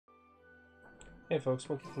Hey folks,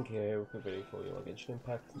 MonkeyKingHero here with a video for you on Genshin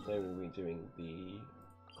Impact. Today we'll be doing the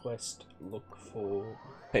quest Look for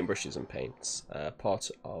Paintbrushes and Paints,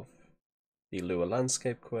 part of the Luhua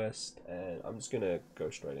Landscape Quest, and I'm just going to go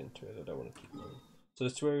straight into it. I don't want to keep going. So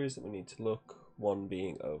there's two areas that we need to look, one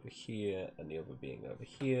being over here and the other being over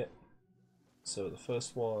here. So the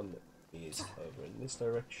first one is over in this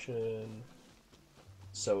direction.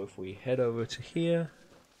 So if we head over to here,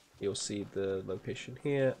 you'll see the location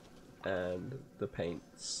here, and the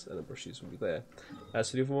paints and the brushes will be there.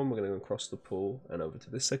 So the other one, we're going to go across the pool and over to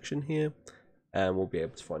this section here, and we'll be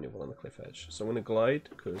able to find the one on the cliff edge. So I'm going to glide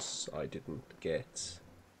because I didn't get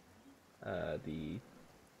the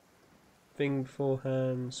thing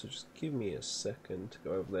beforehand, so just give me a second to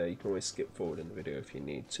go over there. You can always skip forward in the video if you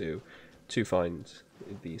need to find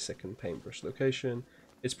the second paintbrush location.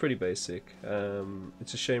 It's pretty basic.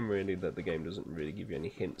 It's a shame really that the game doesn't really give you any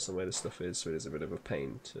hints on where the stuff is, so it is a bit of a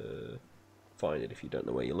pain to find it if you don't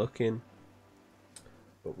know where you're looking.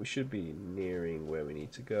 But we should be nearing where we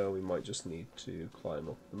need to go. We might just need to climb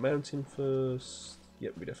up the mountain first.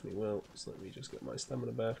 Yep, we definitely will. So let me just get my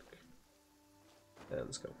stamina back. And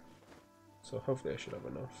let's go. So hopefully I should have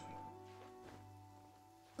enough.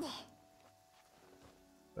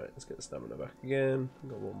 Right, let's get the stamina back again.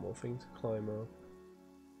 Got one more thing to climb up.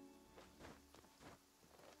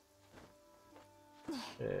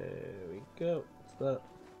 There we go, that's that.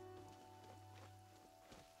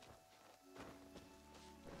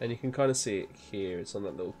 And you can kind of see it here, it's on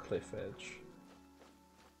that little cliff edge.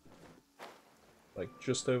 Like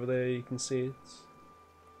just over there you can see it.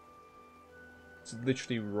 It's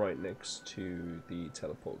literally right next to the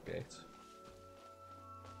teleport gate.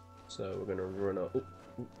 So we're gonna run up,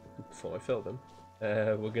 before I fell then.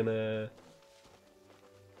 We're gonna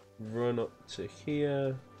run up to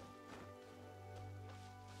here.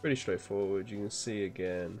 Pretty straightforward. You can see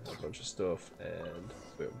again a bunch of stuff, and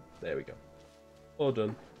boom, there we go. All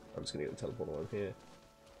done. I'm just gonna get the teleport on here.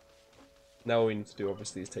 Now all we need to do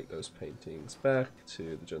obviously is take those paintings back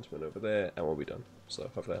to the gentleman over there, and we'll be done. So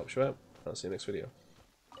hopefully that helps you out. I'll see you next video.